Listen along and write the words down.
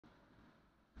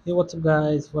Hey, what's up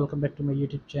guys, welcome back to my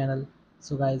YouTube channel.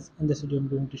 So guys, in this video I'm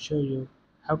going to show you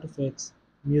how to fix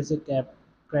music app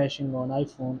crashing on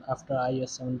iPhone after iOS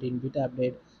 17 beta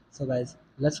update. So guys,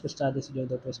 let's get start this video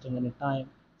without wasting any time.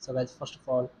 So guys, first of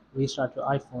all, restart your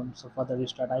iPhone. So for the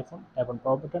restart iPhone, tap on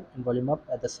power button and volume up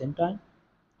at the same time.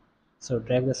 So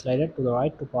drag the slider to the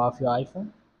right to power off your iPhone.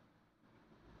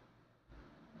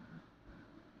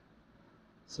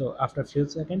 So after a few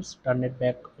seconds, turn it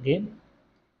back again,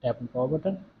 tap on power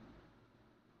button.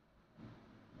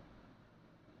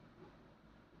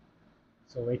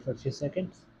 So wait for a few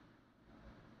seconds.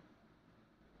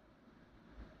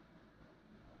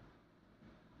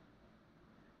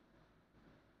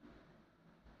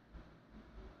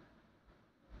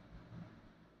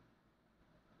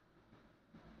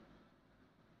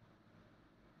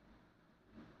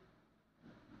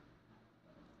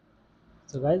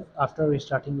 So guys, after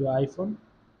restarting your iPhone,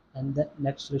 and the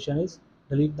next solution is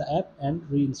delete the app and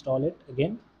reinstall it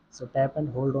again. So tap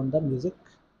and hold on the music,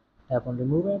 tap on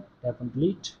remove app, tap on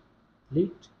delete.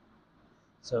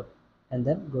 So and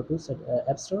then go to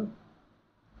App Store,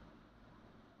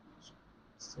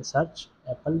 search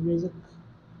Apple Music.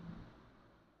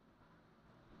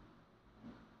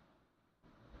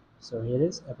 So here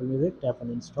is Apple Music, tap on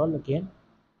install again.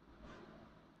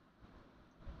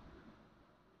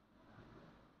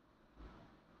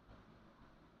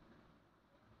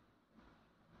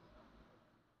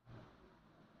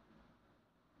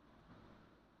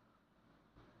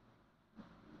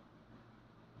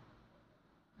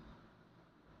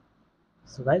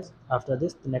 So guys, after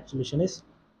this, the next solution is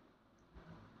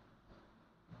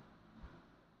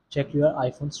check your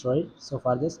iPhone storage. So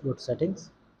for this, go to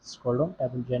settings, scroll down,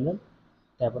 tap on general,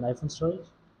 tap on iPhone storage.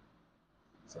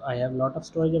 So I have a lot of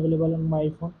storage available on my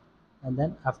iPhone. And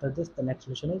then after this, the next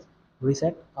solution is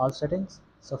reset all settings.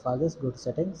 So for this, go to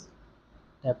settings,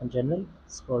 tap on general,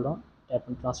 scroll down, tap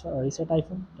on transfer or reset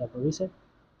iPhone, tap on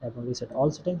reset all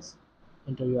settings,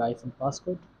 enter your iPhone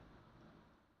passcode.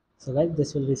 So guys,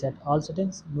 this will reset all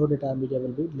settings. No data or media will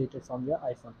be deleted from your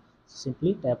iPhone. So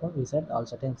simply tap on reset all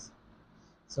settings.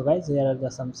 So guys, here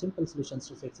are some simple solutions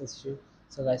to fix this issue.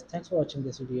 So guys, thanks for watching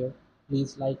this video.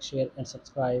 Please like, share and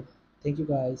subscribe. Thank you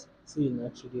guys. See you in the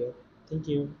next video. Thank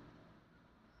you.